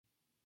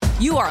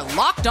You are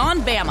Locked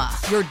On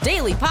Bama, your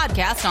daily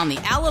podcast on the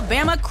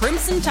Alabama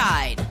Crimson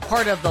Tide.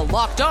 Part of the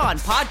Locked On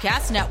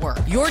Podcast Network,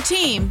 your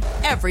team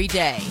every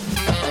day.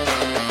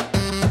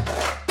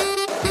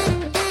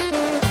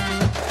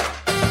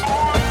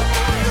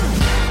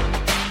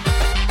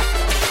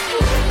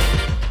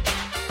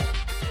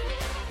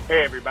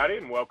 Hey, everybody,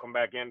 and welcome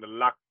back into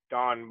Locked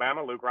On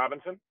Bama. Luke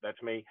Robinson,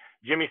 that's me.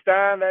 Jimmy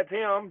Stein, that's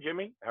him.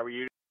 Jimmy, how are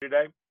you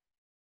today?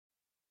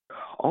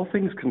 All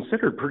things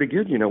considered, pretty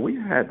good. You know, we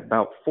had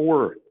about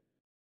four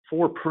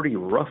pretty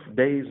rough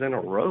days in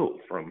a row,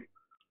 from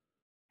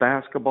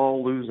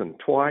basketball losing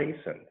twice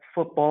and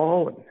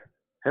football, and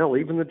hell,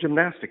 even the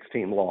gymnastics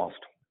team lost.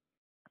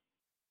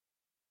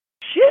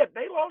 Shit,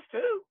 they lost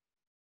too.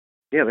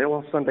 Yeah, they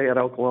lost Sunday at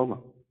Oklahoma.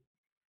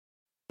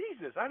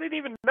 Jesus, I didn't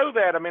even know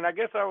that. I mean, I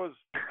guess I wasn't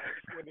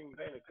even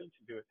paying attention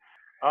to it.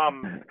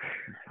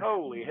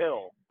 Holy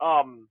hell.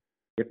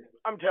 Yep.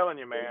 I'm telling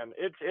you, man,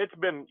 it's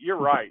been, you're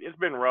right, it's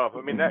been rough.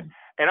 I mean, that,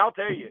 and I'll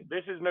tell you,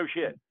 this is no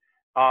shit.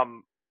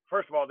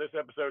 First of all, this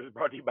episode is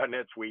brought to you by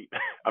NetSuite.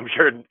 I'm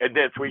sure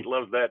NetSuite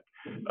loves that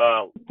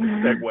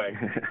segue.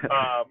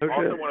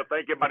 Also want to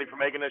thank everybody for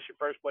making this your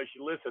first place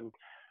you listen.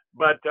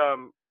 But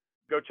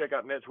go check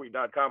out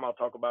netsuite.com. I'll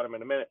talk about them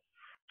in a minute.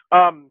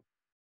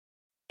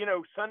 You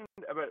know,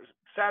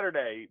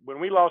 Saturday,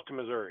 when we lost to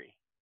Missouri,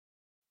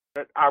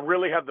 I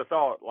really had the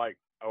thought, like,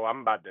 oh,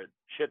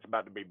 shit's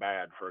about to be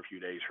bad for a few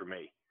days for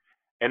me.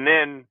 And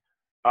then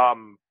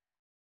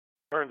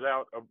turns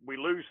out we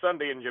lose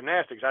Sunday in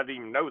gymnastics. I didn't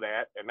even know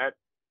that, and that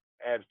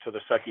adds to the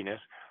suckiness.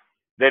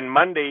 Then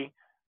Monday,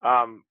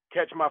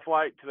 catch my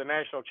flight to the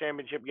national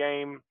championship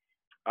game.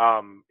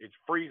 It's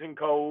freezing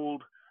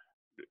cold,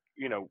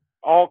 you know,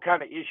 all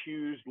kind of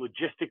issues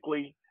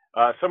logistically.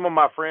 Some of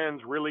my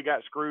friends really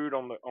got screwed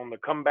on the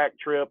comeback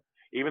trip,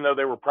 even though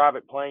they were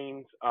private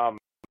planes.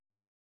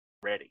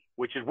 Ready,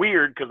 which is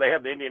weird because they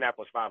have the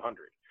Indianapolis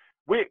 500.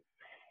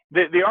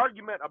 The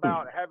argument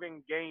about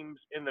having games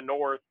in the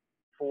North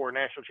for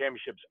national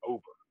championships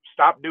over.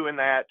 Stop doing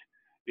that.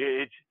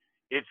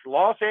 It's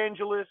Los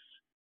Angeles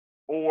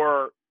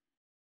or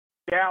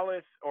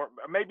Dallas, or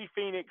maybe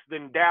Phoenix,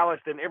 then Dallas,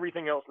 then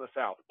everything else in the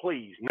South.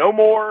 Please, no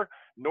more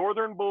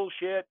northern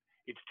bullshit.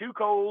 It's too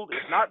cold.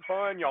 It's not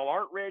fun. Y'all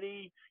aren't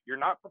ready. You're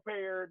not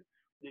prepared.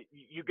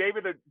 You gave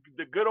it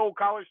the good old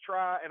college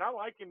try, and I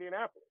like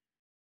Indianapolis.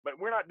 But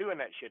we're not doing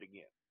that shit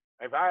again,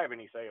 if I have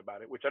any say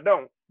about it, which I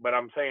don't, but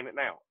I'm saying it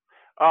now.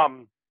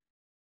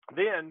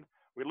 Then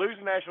we lose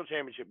the national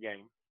championship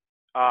game.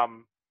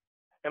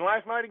 And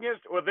last night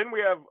then we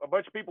have a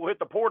bunch of people hit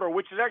the portal,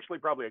 which is actually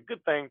probably a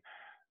good thing.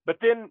 But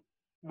then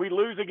we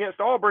lose against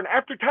Auburn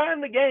after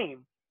tying the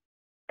game.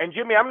 And,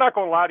 Jimmy, I'm not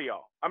going to lie to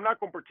y'all. I'm not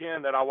going to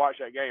pretend that I watched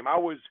that game. I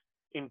was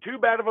in too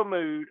bad of a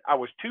mood. I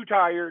was too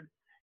tired.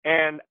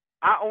 And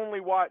I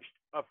only watched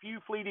a few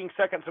fleeting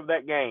seconds of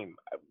that game.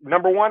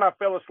 Number one, I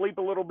fell asleep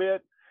a little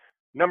bit.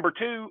 Number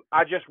two,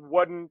 I just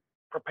wasn't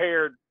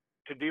prepared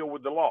to deal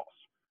with the loss,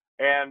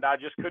 and I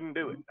just couldn't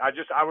do it.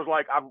 I was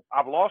like,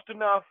 I've lost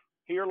enough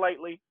here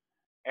lately,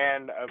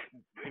 and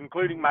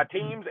including my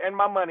teams and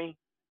my money,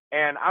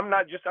 and I'm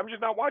just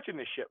not watching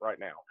this shit right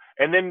now.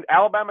 And then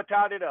Alabama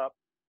tied it up,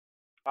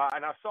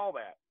 and I saw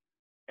that,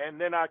 and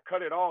then I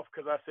cut it off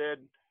because I said,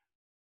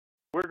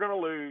 we're going to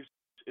lose.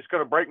 It's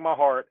going to break my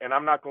heart, and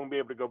I'm not going to be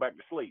able to go back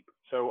to sleep.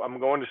 So I'm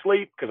going to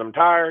sleep because I'm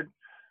tired,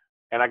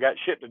 and I got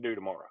shit to do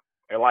tomorrow.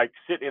 I like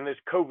sit in this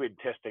COVID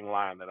testing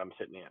line that I'm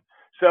sitting in.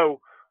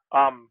 So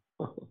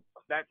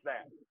that's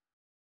that.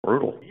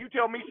 Brutal. You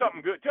tell me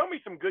something good. Tell me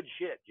some good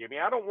shit, Jimmy.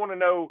 I don't want to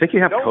know. Think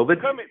you have don't COVID?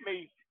 Come at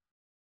me.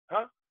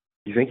 Huh?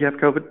 You think you have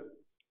COVID?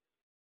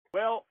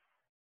 Well,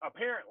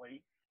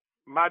 apparently,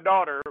 my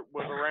daughter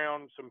was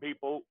around some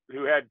people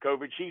who had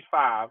COVID. She's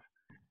 5,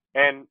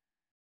 and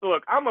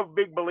look, I'm a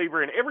big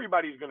believer in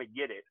everybody's going to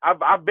get it.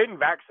 I've been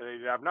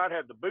vaccinated. I've not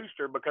had the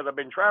booster because I've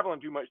been traveling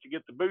too much to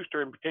get the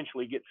booster and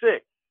potentially get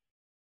sick.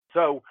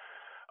 So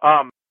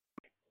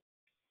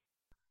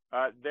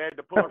they had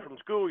to pull her from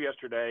school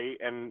yesterday,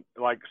 and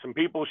like some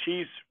people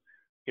she's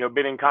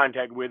been in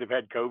contact with have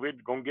had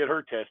COVID, going to get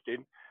her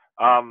tested.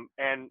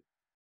 And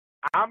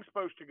I'm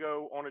supposed to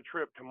go on a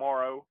trip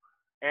tomorrow,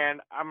 and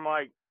I'm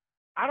like,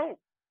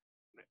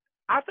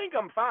 I think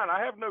I'm fine.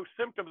 I have no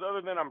symptoms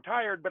other than I'm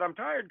tired, but I'm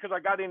tired because I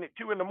got in at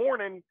 2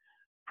 a.m.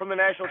 from the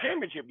national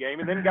championship game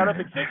and then got up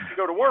at 6 to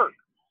go to work.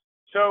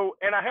 So,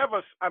 and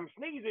I'm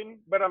sneezing,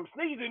 but I'm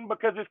sneezing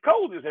because it's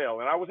cold as hell,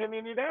 and I was in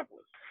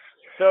Indianapolis.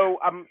 So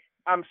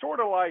I'm sort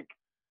of like,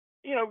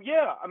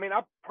 yeah, I mean,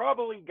 I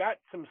probably got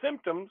some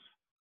symptoms,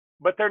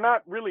 but they're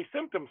not really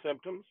symptoms.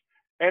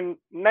 And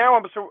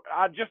now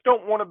I just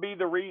don't want to be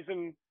the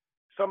reason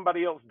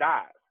somebody else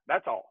dies.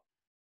 That's all.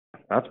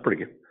 That's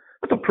pretty good.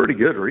 That's a pretty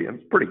good reason.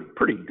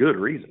 Pretty good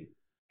reason.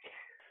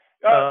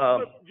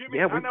 Look, Jimmy,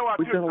 yeah, we've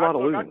done a lot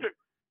of losing.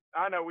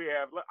 I know we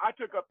have. I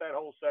took up that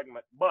whole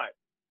segment, but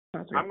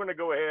I'm going to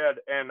go ahead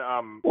and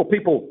well,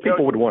 people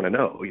would want to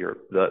know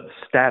the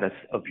status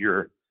of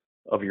your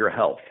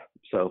health.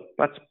 So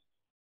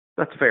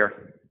that's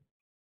fair.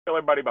 Tell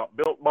everybody about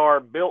Built Bar.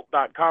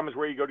 Built.com is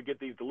where you go to get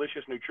these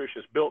delicious,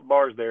 nutritious Built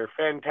Bars. They're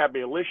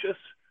fantabulous.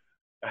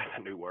 That's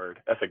a new word.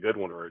 That's a good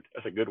word.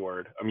 That's a good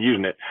word. I'm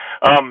using it.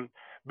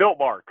 Built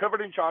Bar,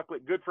 covered in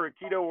chocolate, good for a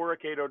keto or a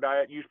keto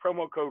diet. Use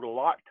promo code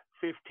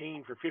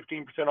LOCKED15 for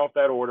 15% off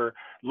that order.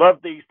 Love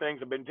these things.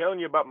 I've been telling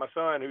you about my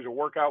son, who's a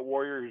workout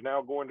warrior, who's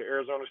now going to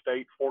Arizona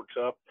State, Forks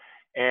Up,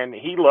 and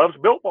he loves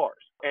Built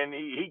Bars. And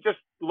he just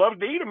loves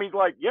to eat them. He's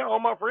like, yeah, all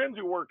my friends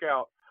who work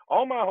out,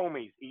 all my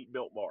homies eat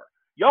Built Bar.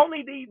 Y'all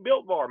need to eat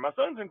Built Bar. My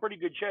son's in pretty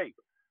good shape.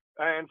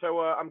 And so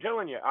I'm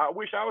telling you, I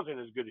wish I was in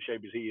as good a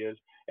shape as he is.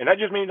 And that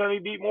just means I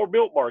need to eat more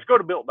Built Bars. Go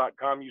to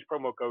Built.com, use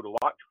promo code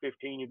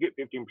LOCKED15. You get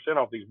 15%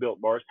 off these Built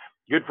Bars.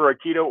 Good for a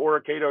keto or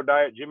a keto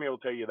diet. Jimmy will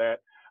tell you that.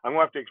 I'm going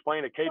to have to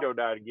explain a keto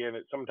diet again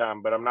at some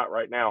time, but I'm not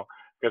right now.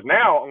 Because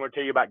now I'm going to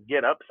tell you about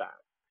Get Upside.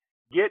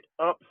 Get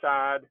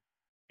Upside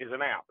is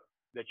an app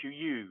that you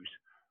use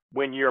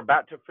when you're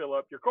about to fill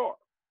up your car.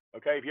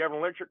 Okay, if you have an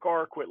electric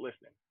car, quit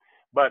listening.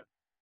 But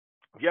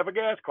if you have a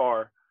gas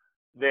car,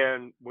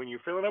 then when you're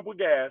filling up with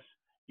gas,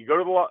 you go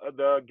to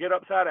the Get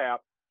Upside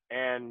app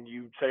and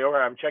you say, all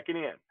right, I'm checking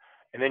in.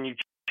 And then you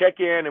check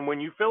in, and when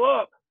you fill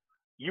up,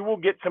 you will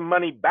get some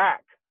money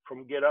back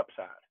from Get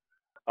Upside.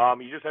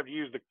 You just have to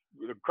use the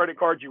credit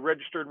cards you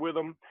registered with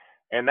them,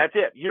 and that's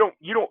it. You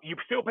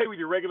still pay with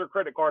your regular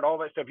credit card, all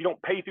that stuff. You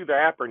don't pay through the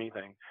app or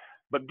anything.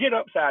 But Get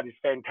Upside is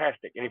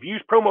fantastic. And if you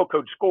use promo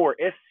code SCORE,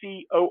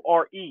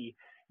 SCORE,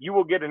 you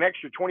will get an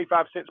extra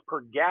 25 cents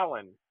per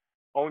gallon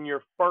on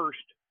your first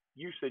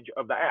usage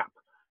of the app.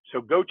 So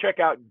go check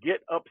out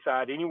Get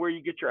Upside anywhere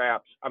you get your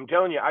apps. I'm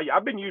telling you,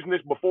 I've been using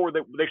this before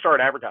they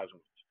started advertising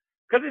this.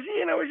 Because it's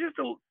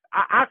just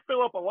I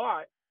fill up a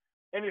lot,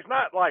 and it's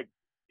not like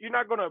you're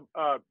not going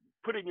to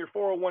put it in your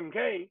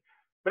 401k,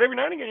 but every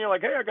now and again you're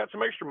like, hey, I got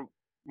some extra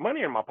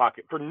money in my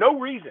pocket for no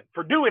reason,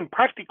 for doing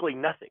practically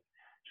nothing.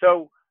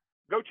 So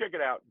go check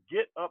it out.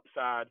 Get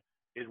Upside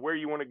is where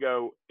you want to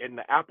go, in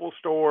the Apple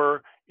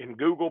Store, in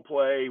Google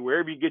Play,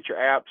 wherever you get your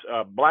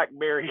apps.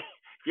 BlackBerry,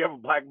 if you have a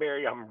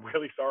BlackBerry, I'm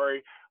really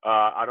sorry.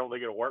 I don't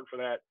think it'll work for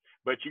that,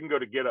 but you can go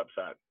to Get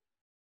Upside.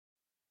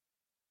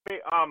 Hey,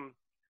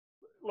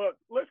 look,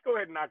 let's go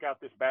ahead and knock out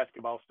this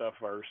basketball stuff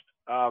first.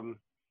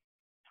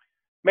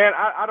 Man,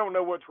 I don't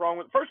know what's wrong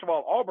with it. First of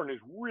all, Auburn is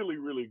really,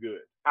 really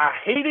good. I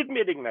hate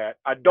admitting that.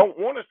 I don't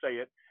want to say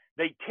it.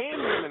 They can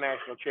win the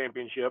national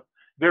championship.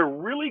 They're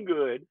really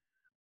good.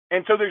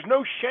 And so there's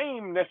no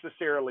shame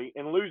necessarily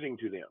in losing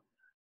to them.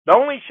 The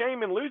only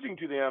shame in losing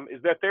to them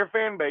is that their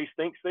fan base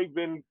thinks they've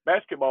been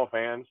basketball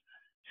fans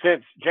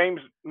since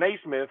James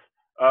Naismith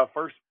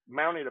first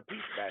mounted a peace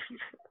basket.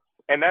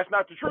 And that's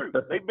not the truth.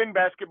 They've been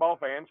basketball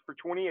fans for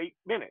 28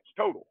 minutes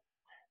total.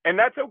 And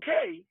that's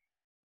okay.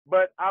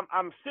 But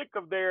I'm sick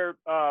of their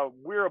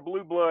we're a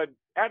blue blood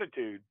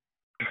attitude.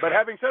 But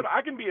having said that,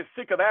 I can be as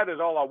sick of that as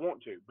all I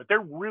want to. But they're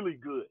really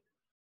good.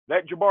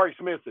 That Jabari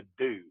Smith's a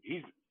dude.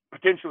 He's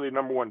potentially the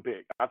number one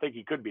pick. I think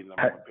he could be the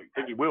number one pick. I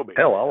think he will be.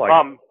 Hell,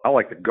 I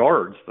like the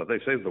guards that they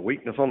say is the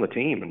weakness on the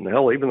team, and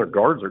hell, even their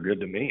guards are good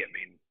to me. I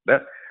mean,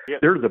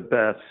 they're the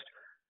best.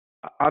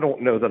 I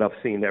don't know that I've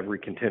seen every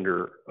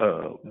contender,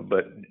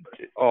 but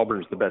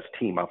Auburn's the best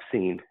team I've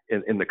seen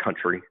in the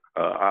country.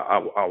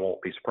 I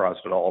won't be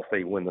surprised at all if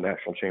they win the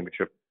national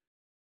championship.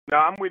 No,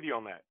 I'm with you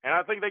on that, and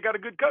I think they got a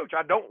good coach.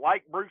 I don't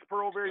like Bruce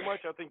Pearl very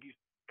much. I think he's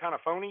kind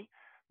of phony,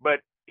 but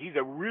he's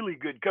a really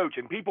good coach,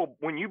 and people,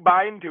 when you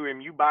buy into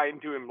him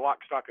lock,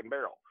 stock, and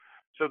barrel.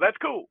 So that's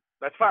cool.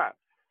 That's fine.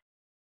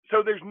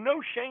 So there's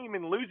no shame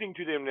in losing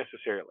to them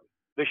necessarily.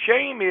 The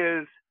shame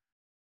is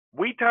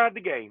we tied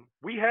the game.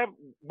 We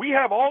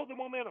have all the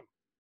momentum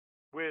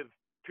with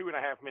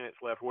 2.5 minutes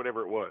left,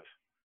 whatever it was.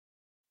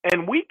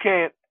 And we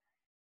can't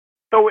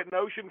throw it in the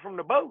ocean from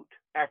the boat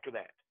after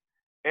that.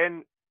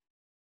 And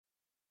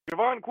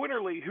Javon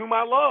Quinterly, whom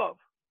I love,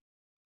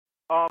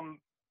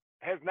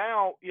 has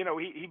now,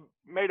 he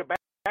made a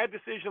bad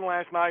decision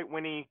last night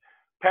when he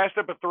passed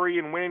up a three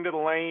and went into the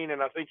lane,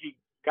 and I think he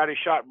got his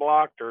shot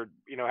blocked or,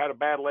 had a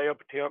bad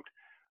layup attempt.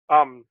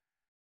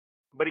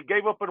 But he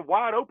gave up a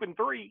wide open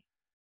three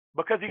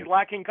because he's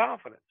lacking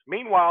confidence.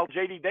 Meanwhile,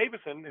 J.D.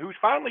 Davison, who's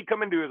finally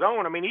come into his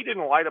own, I mean, he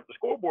didn't light up the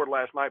scoreboard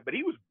last night, but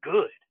he was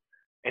good.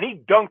 And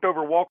he dunked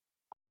over Walker,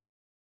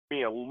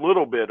 me a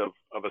little bit of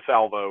a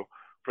salvo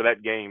for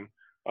that game,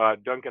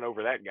 dunking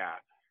over that guy.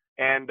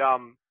 And,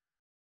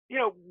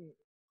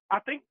 I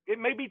think it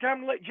may be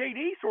time to let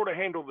JD sort of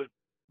handle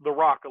the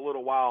rock a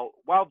little while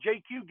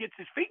JQ gets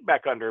his feet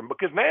back under him.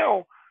 Because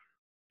now,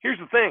 here's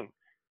the thing.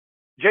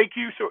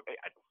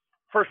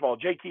 First of all,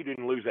 JQ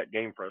didn't lose that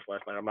game for us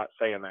last night. I'm not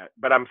saying that.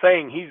 But I'm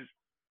saying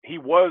he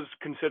was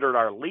considered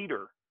our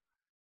leader.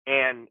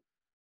 And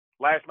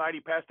last night he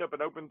passed up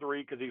an open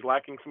three because he's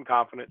lacking some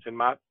confidence, in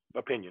my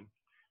opinion.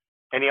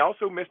 And he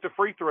also missed a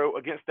free throw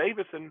against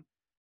Davidson,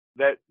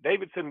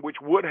 which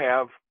would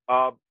have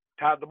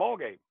tied the ball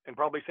game and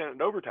probably sent it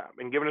to overtime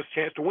and given us a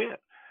chance to win.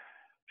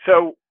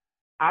 So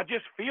I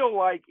just feel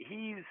like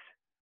he's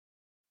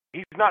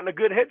not in a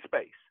good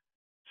headspace.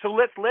 So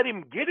let's let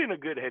him get in a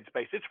good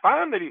headspace. It's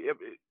fine that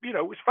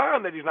it's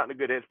fine that he's not in a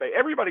good headspace.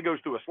 Everybody goes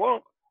through a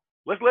slump.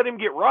 Let's let him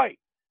get right.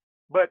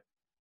 But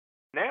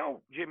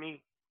now,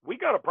 Jimmy, we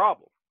got a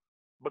problem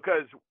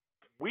because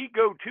we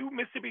go to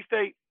Mississippi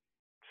State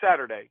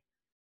Saturday.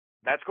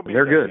 That's going to be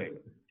they're a tough good. game.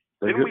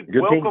 They're Then good. we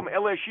Good welcome team.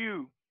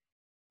 LSU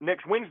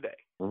next Wednesday.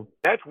 Mm-hmm.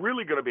 That's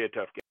really going to be a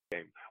tough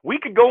game. We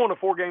could go on a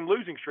 4-game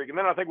losing streak, and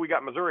then I think we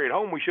got Missouri at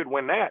home. We should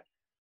win that.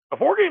 A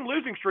 4-game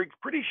losing streak is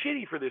pretty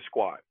shitty for this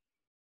squad.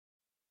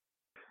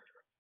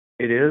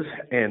 It is,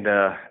 and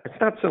it's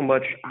not so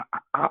much.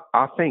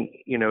 I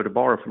think, to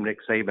borrow from Nick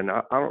Saban,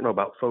 I don't know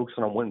about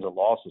focusing on wins and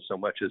losses so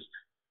much as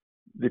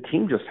the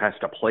team just has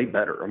to play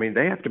better. I mean,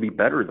 they have to be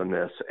better than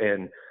this,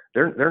 and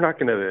they're not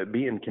going to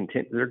be in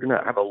content. They're going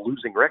to have a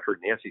losing record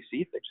in the SEC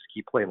if they just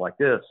keep playing like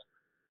this.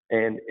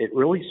 And it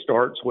really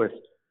starts with,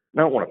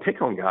 I don't want to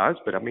pick on guys,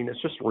 but I mean,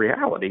 it's just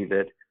reality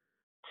that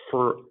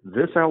for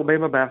this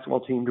Alabama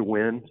basketball team to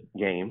win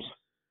games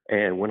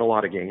and win a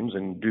lot of games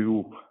and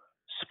do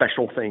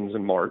special things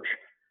in March,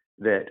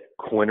 that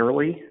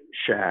Quinterly,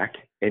 Shaq,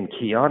 and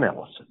Keon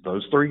Ellis,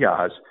 those three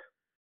guys,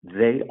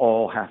 they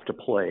all have to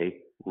play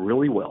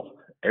really well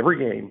every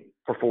game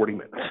for 40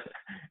 minutes.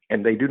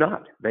 And they do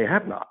not. They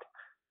have not.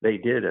 They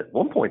did at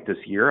one point this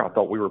year. I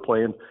thought we were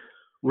playing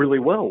really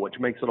well, which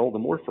makes it all the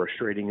more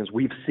frustrating as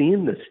we've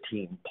seen this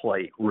team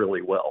play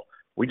really well.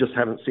 We just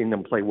haven't seen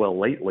them play well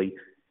lately.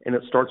 And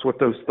it starts with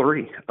those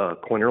three,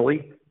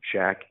 Quinterly,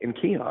 Shaq, and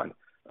Keon.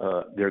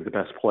 They're the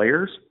best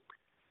players.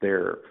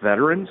 They're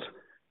veterans.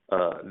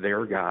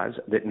 They're guys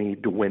that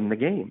need to win the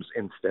games.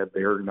 Instead,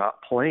 they're not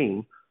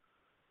playing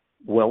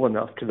well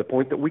enough to the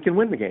point that we can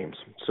win the games.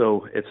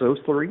 So it's those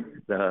three.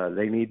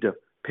 They need to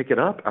pick it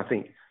up. I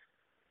think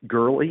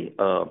Gurley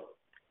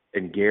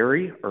and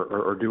Gary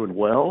are doing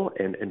well,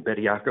 and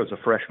Bediako's a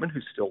freshman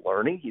who's still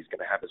learning. He's going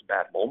to have his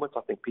bad moments.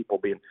 I think people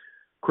being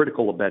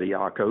critical of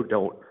Bediako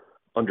don't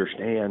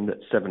understand that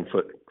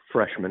 7-foot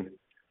freshmen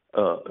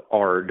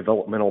are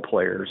developmental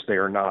players. They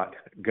are not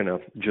going to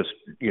just,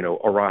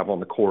 arrive on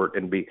the court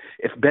and be –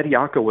 if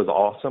Bediako was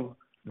awesome,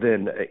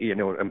 then,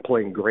 and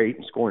playing great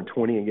and scoring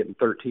 20 and getting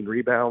 13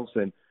 rebounds,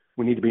 then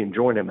we need to be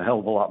enjoying him a hell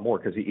of a lot more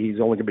because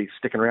he's only going to be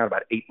sticking around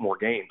about 8 more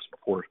games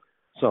before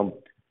some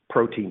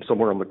pro team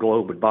somewhere on the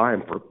globe would buy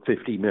him for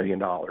 $50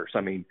 million.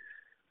 I mean,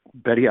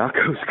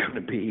 Bediako's going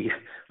to be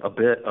a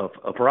bit of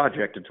a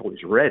project until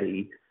he's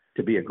ready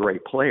to be a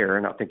great player,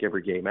 and I think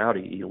every game out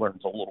he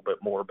learns a little bit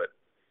more. But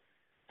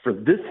for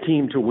this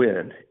team to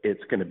win,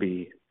 it's going to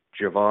be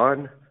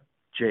Javon,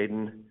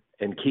 Jaden,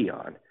 and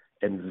Keon,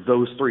 and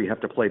those three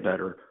have to play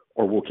better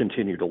or we'll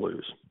continue to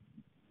lose.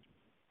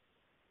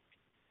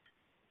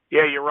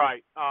 Yeah, you're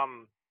right.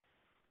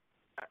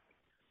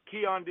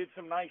 Keon did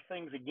some nice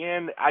things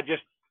again.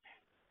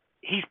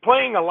 He's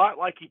playing a lot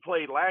like he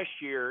played last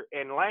year,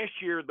 and last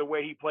year the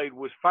way he played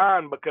was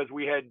fine because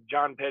we had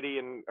John Petty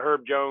and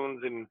Herb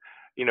Jones, and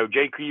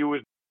JQ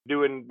was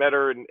doing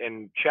better,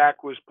 and Shaq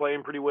was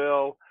playing pretty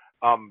well.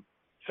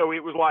 So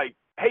it was like,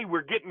 hey,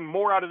 we're getting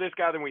more out of this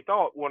guy than we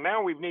thought. Well,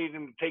 now we've needed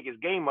him to take his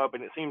game up,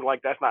 and it seems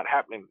like that's not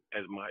happening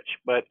as much.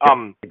 But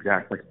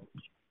exactly.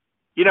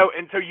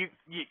 And so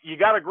you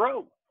got to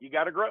grow. You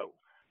got to grow.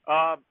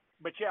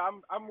 But yeah,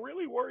 I'm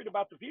really worried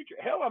about the future.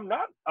 Hell, I'm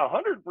not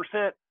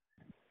 100%.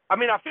 I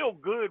mean, I feel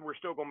good we're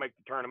still going to make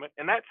the tournament,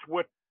 and that's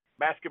what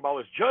basketball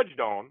is judged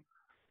on.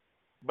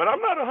 But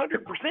I'm not 100%.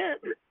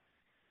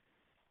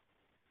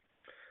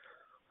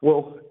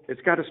 Well, it's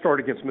got to start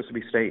against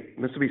Mississippi State.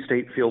 Mississippi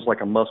State feels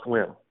like a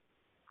must-win.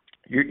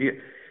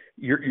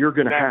 You're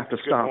going to have to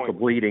stop the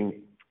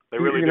bleeding. They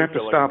really you're going to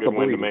have to stop the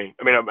bleeding. To me.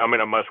 I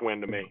mean, a must-win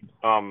to me.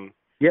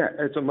 Yeah,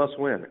 it's a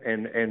must-win,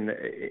 and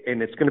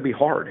it's going to be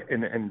hard.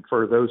 And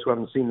for those who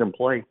haven't seen them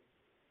play,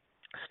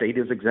 State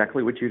is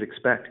exactly what you'd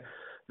expect.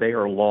 They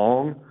are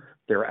long,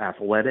 they're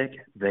athletic,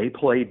 they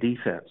play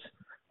defense.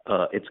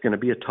 It's going to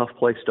be a tough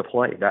place to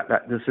play.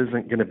 This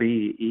isn't going to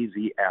be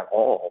easy at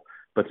all.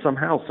 But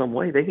somehow, some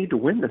way, they need to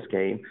win this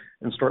game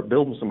and start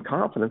building some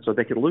confidence, so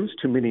they could lose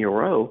too many in a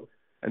row,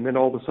 and then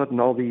all of a sudden,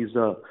 all these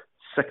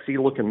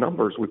sexy-looking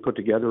numbers we put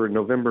together in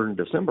November and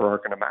December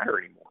aren't going to matter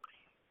anymore.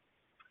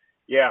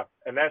 Yeah,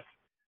 and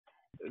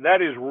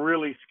that is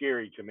really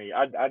scary to me.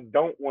 I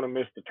don't want to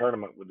miss the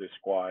tournament with this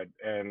squad,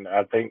 and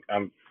I think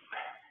I'm.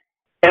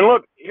 And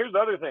look, here's the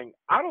other thing.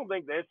 I don't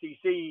think the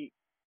SEC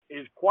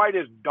is quite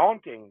as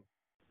daunting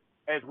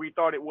as we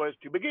thought it was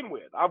to begin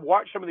with. I've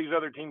watched some of these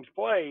other teams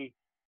play,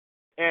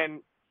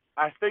 and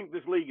I think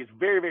this league is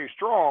very, very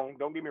strong.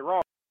 Don't get me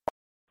wrong.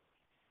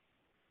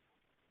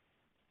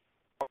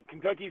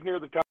 Kentucky's near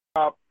the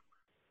top.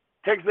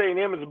 Texas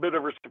A&M is a bit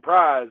of a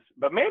surprise,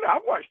 but man,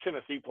 I've watched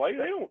Tennessee play.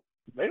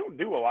 They don't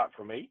do a lot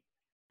for me.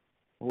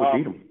 We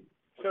beat them.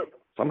 So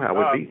somehow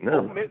we beat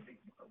them.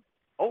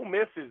 Ole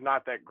Miss is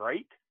not that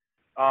great.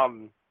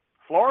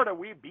 Florida,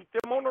 we beat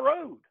them on the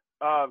road.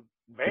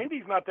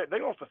 Vandy's not that.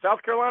 They lost to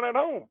South Carolina at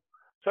home.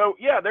 So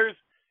yeah, there's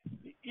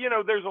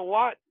a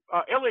lot.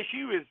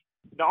 LSU is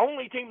the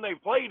only team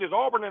they've played is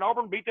Auburn, and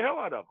Auburn beat the hell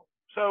out of them.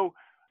 So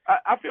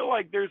I feel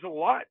like there's a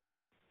lot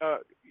to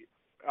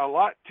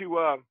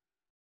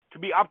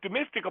be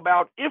optimistic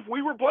about if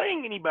we were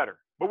playing any better,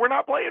 but we're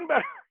not playing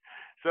better.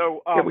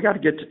 So yeah, we got to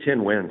get to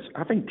 10 wins.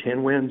 I think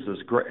 10 wins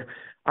is great.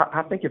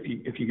 I think if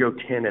you go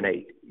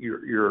 10-8,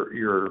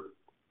 you're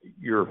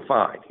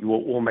fine.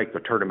 We'll make the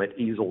tournament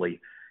easily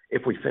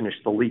if we finish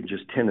the league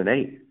just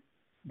 10-8.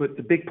 But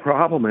the big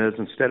problem is,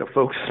 instead of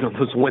focusing on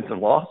those wins and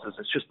losses,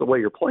 it's just the way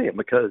you're playing.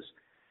 Because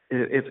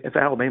if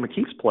Alabama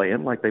keeps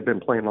playing like they've been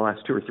playing the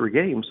last 2 or 3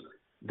 games,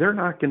 they're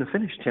not going to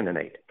finish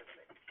 10-8.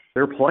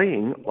 They're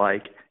playing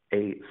like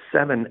a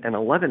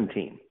 7-11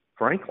 team,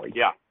 frankly.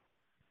 Yeah.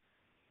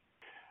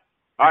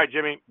 All right,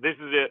 Jimmy, this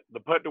is it, the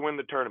putt to win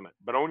the tournament.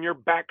 But on your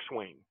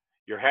backswing,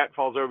 your hat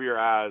falls over your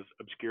eyes,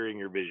 obscuring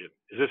your vision.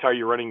 Is this how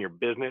you're running your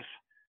business?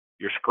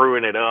 You're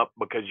screwing it up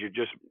because you're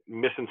just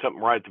missing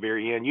something right at the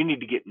very end. You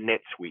need to get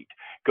NetSuite.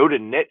 Go to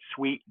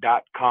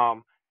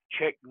netsuite.com.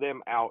 Check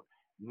them out.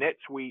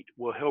 NetSuite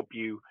will help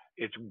you.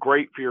 It's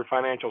great for your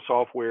financial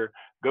software.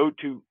 Go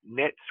to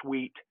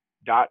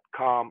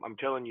netsuite.com. I'm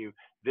telling you,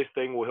 this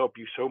thing will help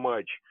you so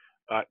much.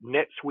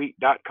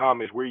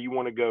 netsuite.com is where you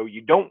want to go.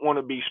 You don't want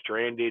to be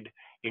stranded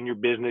in your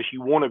business.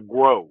 You want to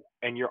grow,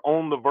 and you're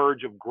on the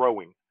verge of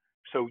growing.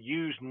 So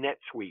use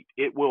NetSuite.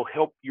 It will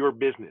help your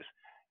business.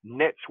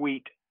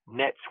 NetSuite,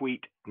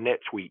 NetSuite,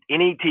 NetSuite.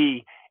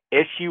 NetSuite.com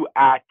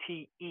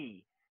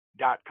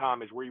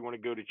is where you want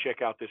to go to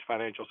check out this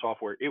financial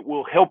software. It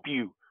will help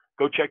you.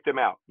 Go check them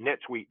out,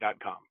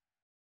 netsuite.com.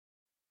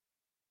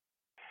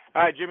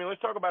 All right, Jimmy,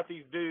 let's talk about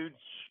these dudes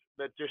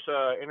that just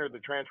entered the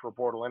transfer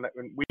portal. And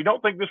we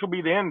don't think this will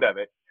be the end of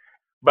it.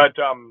 But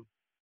some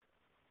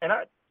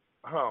of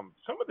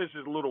this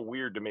is a little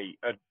weird to me.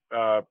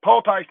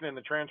 Paul Tyson in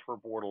the transfer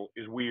portal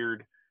is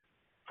weird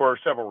for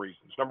several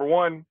reasons. Number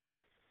one,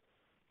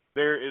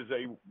 there is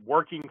a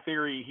working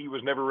theory he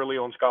was never really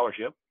on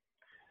scholarship.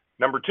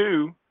 Number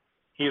two,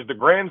 he is the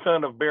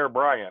grandson of Bear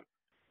Bryant,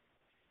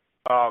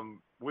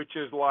 which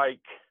is like,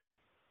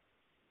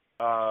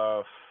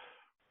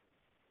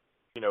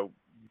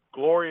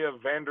 Gloria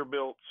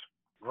Vanderbilt's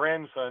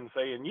grandson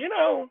saying,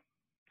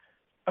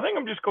 I think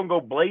I'm just going to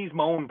go blaze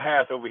my own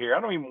path over here. I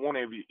don't even want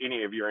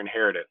any of your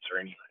inheritance or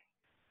anything.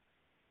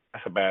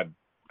 That's a bad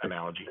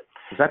analogy.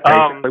 Is that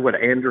basically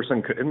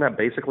isn't that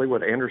basically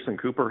what Anderson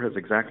Cooper has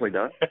exactly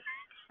done?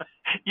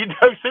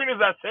 As soon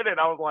as I said it,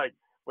 I was like,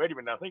 wait a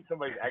minute, I think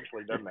somebody's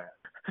actually done that.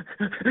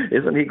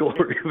 Isn't he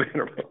Gloria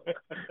Vanderbilt?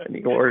 Isn't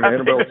he Gloria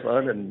Vanderbilt's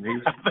son? And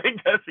he's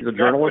a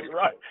journalist?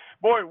 Right.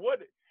 Boy,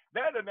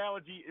 that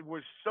analogy, it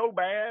was so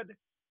bad,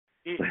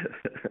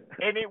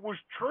 and it was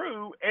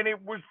true, and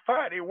it was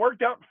fine. It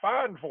worked out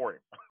fine for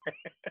him.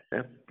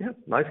 yeah,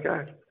 nice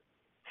guy.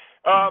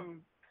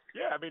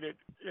 Yeah, I mean,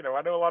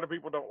 I know a lot of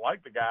people don't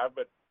like the guy,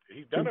 but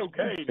he's done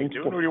okay. He's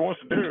doing what he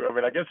wants to do. I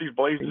mean, I guess he's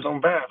blazed his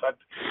own path.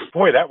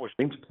 That was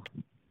seems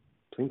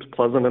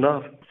pleasant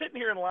enough. I'm sitting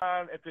here in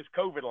line at this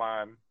COVID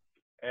line,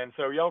 and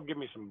so y'all give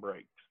me some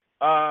breaks.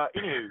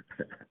 Anywho,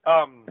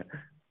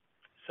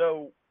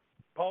 so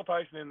Paul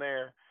Tyson in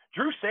there,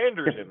 Drew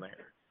Sanders in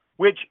there,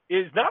 which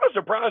is not a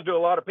surprise to a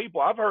lot of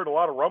people. I've heard a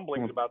lot of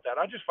rumblings about that.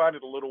 I just find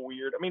it a little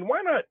weird. I mean,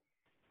 why not?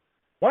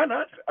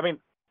 I mean,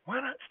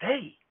 why not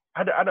stay?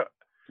 I don't.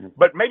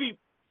 But maybe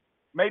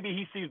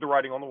he sees the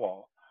writing on the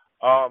wall.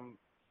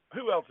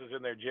 Who else is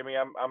in there, Jimmy?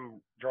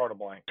 I'm drawing a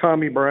blank.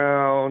 Tommy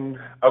Brown.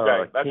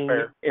 Okay, that's King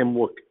fair.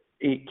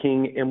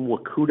 King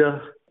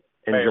Mwikuta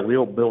and fair.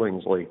 Jaleel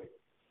Billingsley.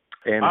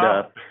 And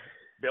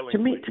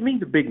Billingsley. To me,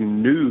 the big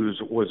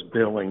news was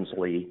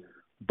Billingsley.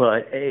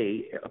 But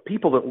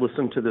people that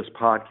listen to this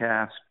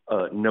podcast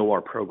know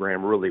our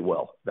program really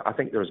well. I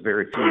think there's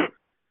very few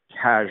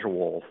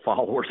casual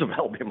followers of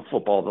Alabama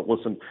football that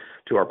listen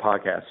to our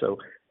podcast. So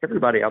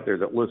everybody out there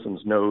that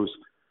listens knows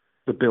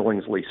the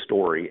Billingsley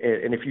story.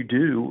 And if you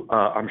do,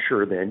 I'm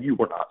sure then you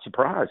were not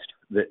surprised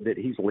that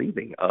he's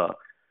leaving.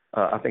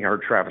 I think I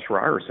heard Travis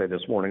Reier say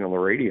this morning on the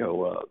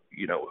radio,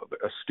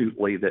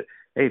 astutely that,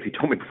 hey, if you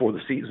told me before the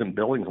season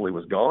Billingsley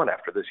was gone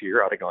after this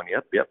year, I'd have gone,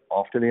 yep,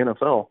 off to the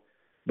NFL.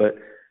 But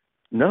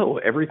no,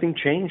 everything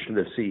changed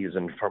this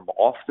season from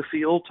off the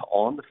field to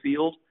on the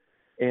field.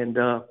 And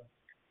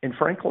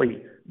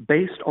frankly,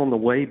 based on the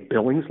way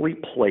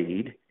Billingsley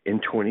played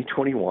in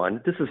 2021,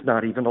 this is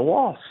not even a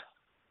loss.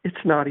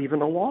 It's not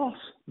even a loss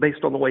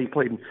based on the way he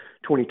played in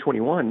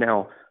 2021.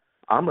 Now,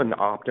 I'm an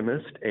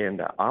optimist,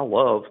 and I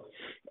love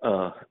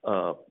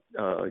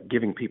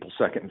giving people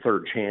second and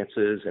third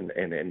chances and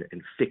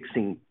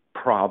fixing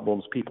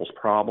people's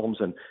problems.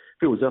 And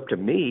if it was up to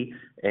me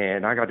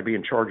and I got to be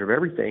in charge of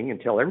everything and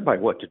tell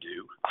everybody what to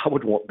do, I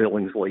would want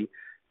Billingsley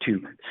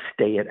to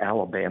stay at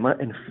Alabama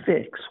and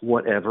fix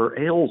whatever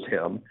ails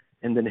him,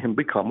 and then him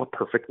become a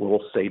perfect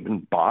little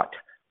Saban bot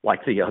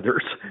like the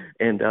others,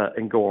 and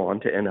go on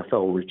to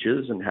NFL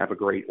riches and have a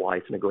great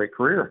life and a great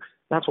career.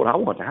 That's what I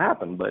want to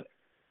happen. But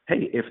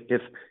hey, if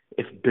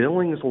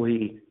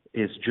Billingsley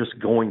is just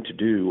going to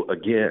do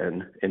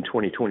again in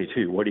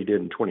 2022 what he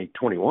did in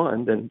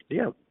 2021, then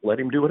yeah, let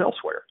him do it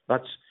elsewhere.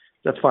 That's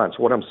fine.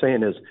 So what I'm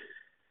saying is,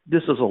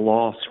 this is a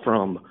loss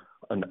from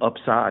an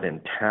upside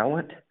in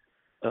talent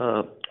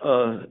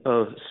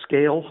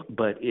scale,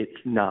 but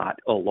it's not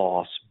a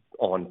loss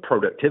on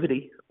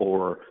productivity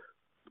or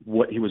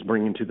what he was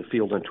bringing to the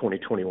field in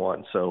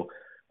 2021. So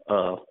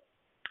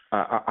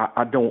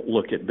I don't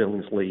look at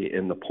Billingsley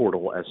in the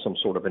portal as some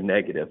sort of a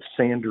negative.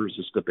 Sanders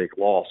is the big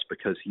loss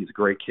because he's a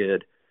great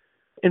kid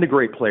and a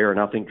great player, and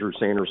I think Drew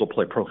Sanders will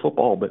play pro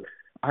football. But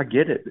I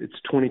get it. It's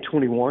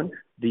 2021.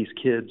 These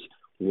kids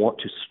want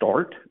to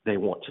start. They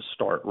want to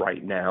start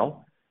right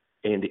now.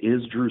 And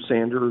is Drew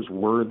Sanders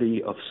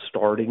worthy of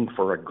starting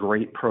for a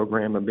great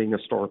program and being a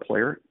star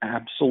player?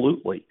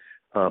 Absolutely.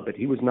 But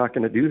he was not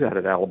going to do that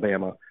at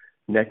Alabama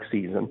next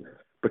season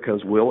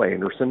because Will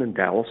Anderson and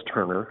Dallas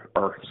Turner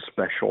are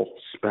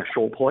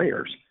special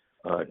players.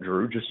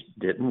 Drew just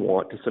didn't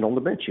want to sit on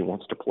the bench. He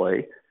wants to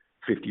play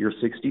 50 or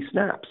 60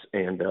 snaps,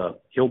 and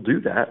he'll do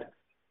that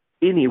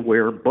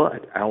anywhere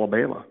but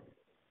Alabama.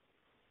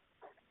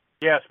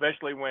 Yeah,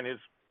 especially when his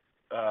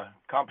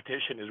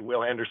competition is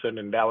Will Anderson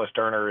and Dallas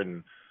Turner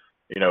and,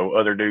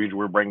 other dudes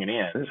we're bringing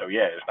in. So,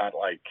 yeah, it's not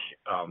like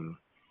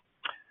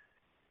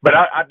but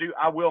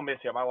I will miss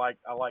him. I like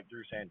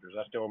Drew Sanders.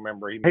 I still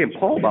remember him. Hey, and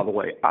Paul, by the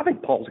way, I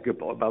think Paul's a good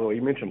player. By the way,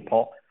 you mentioned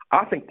Paul.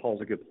 I think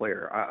Paul's a good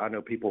player. I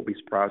know people will be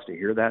surprised to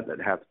hear that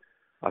have,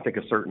 I think,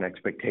 a certain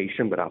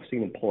expectation, but I've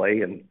seen him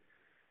play, and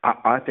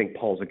I think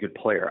Paul's a good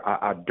player.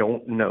 I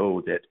don't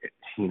know that,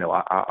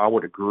 I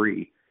would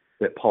agree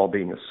that Paul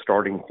being a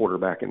starting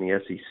quarterback in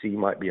the SEC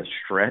might be a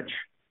stretch,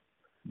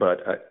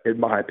 but in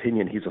my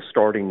opinion, he's a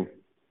starting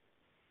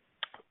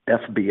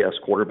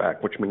FBS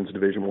quarterback, which means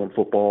Division I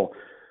football,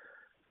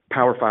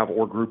 Power 5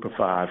 or Group of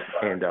 5,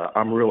 and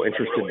I'm real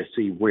interested to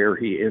see where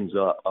he ends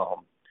up.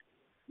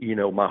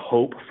 My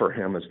hope for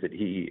him is that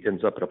he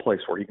ends up at a place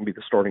where he can be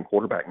the starting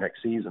quarterback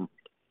next season.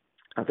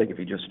 I think if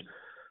he just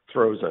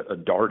throws a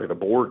dart at a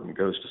board and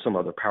goes to some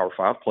other Power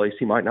 5 place,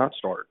 he might not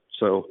start.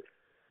 So,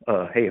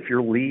 hey, if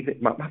you're leaving,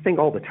 my thing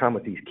all the time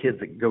with these kids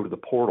that go to the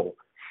portal,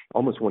 I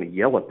almost want to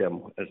yell at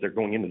them as they're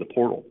going into the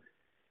portal.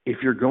 If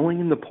you're going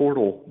in the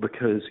portal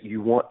because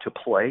you want to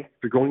play,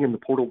 if you're going in the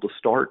portal to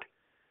start,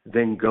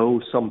 then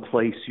go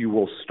someplace you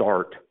will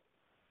start.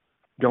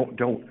 Don't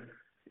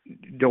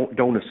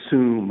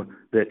assume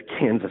that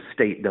Kansas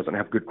State doesn't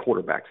have good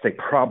quarterbacks. They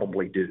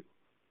probably do.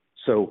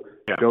 So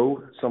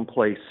Go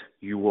someplace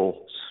you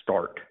will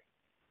start.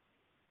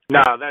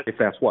 No, if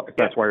that's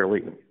why you're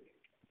leaving.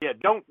 Yeah,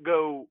 don't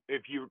go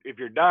if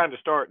you're dying to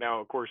start. Now,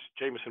 of course,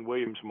 Jameson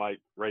Williams might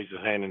raise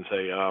his hand and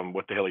say,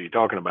 "What the hell are you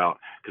talking about?"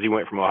 Because he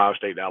went from Ohio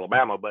State to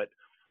Alabama, but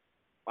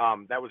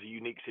that was a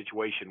unique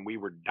situation. We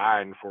were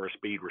dying for a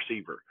speed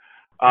receiver.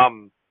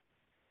 I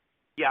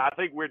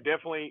think we're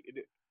definitely.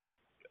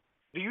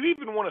 Do you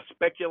even want to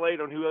speculate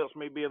on who else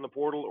may be in the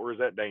portal, or is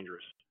that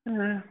dangerous?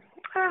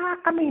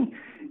 I mean,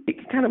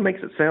 it kind of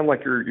makes it sound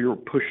like you're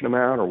pushing them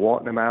out or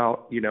wanting them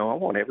out. I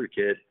want every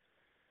kid.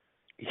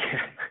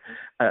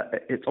 Yeah,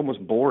 it's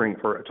almost boring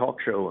for a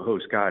talk show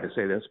host guy to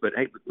say this, but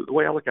hey, the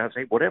way I look at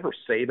it, whatever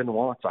Saban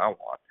wants, I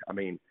want. I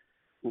mean,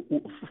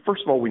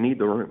 first of all, we need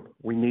the room.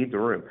 We need the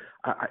room.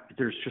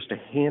 There's just a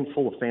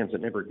handful of fans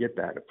that never get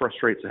that. It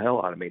frustrates the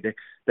hell out of me.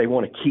 They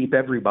want to keep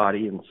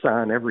everybody and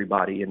sign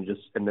everybody and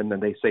then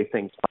they say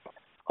things like,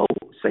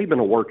 "Oh, Saban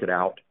will work it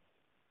out."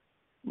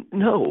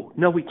 No,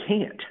 we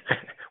can't.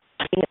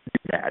 We can't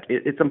do that.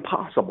 It's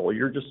impossible.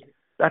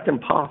 That's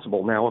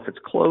impossible. Now, if it's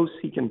close,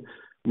 he can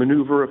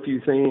maneuver a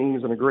few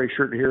things and a gray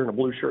shirt here and a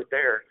blue shirt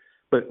there.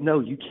 But no,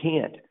 you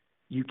can't.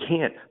 You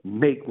can't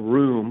make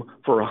room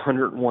for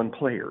 101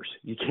 players.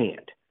 You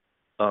can't.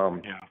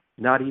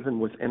 Not even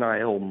with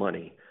NIL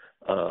money.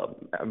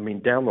 I mean,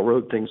 down the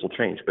road things will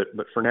change,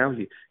 but for now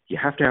you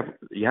have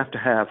to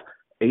have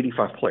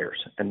 85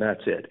 players, and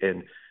that's it.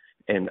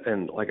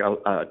 And like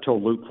I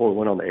told Luke before we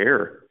went on the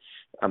air,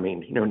 I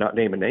mean, not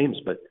naming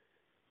names, but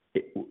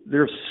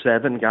there's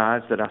 7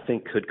 guys that I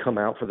think could come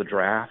out for the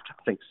draft.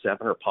 I think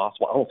 7 are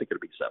possible. I don't think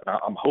it'll be 7.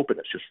 I'm hoping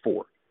it's just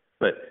 4,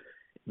 but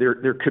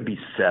there could be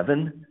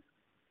 7.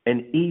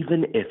 And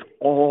even if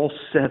all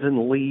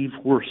 7 leave,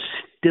 we're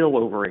still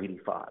over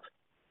 85.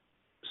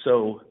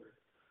 So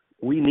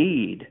we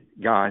need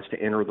guys to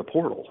enter the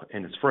portal.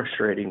 And it's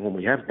frustrating when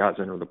we have guys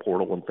enter the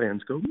portal and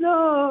fans go,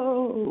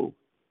 "No."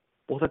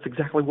 Well, that's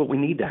exactly what we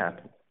need to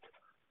happen.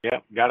 Yeah,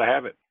 got to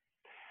have it.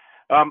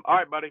 All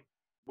right, buddy.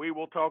 We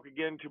will talk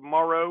again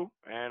tomorrow.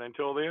 And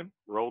until then,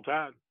 roll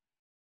tide.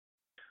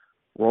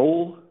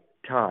 Roll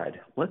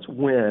tide. Let's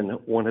win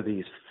one of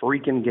these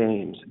freaking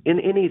games in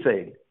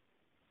anything.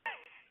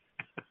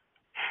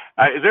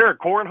 Is there a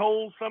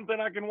cornhole something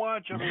I can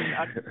watch? I mean,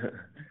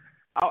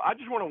 I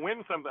just want to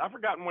win something. I've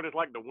forgotten what it's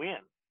like to win.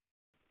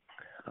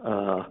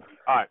 All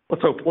right.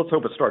 Let's hope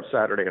it starts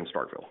Saturday in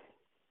Starkville.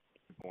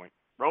 Good point.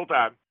 Roll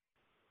tide.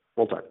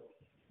 Roll tide.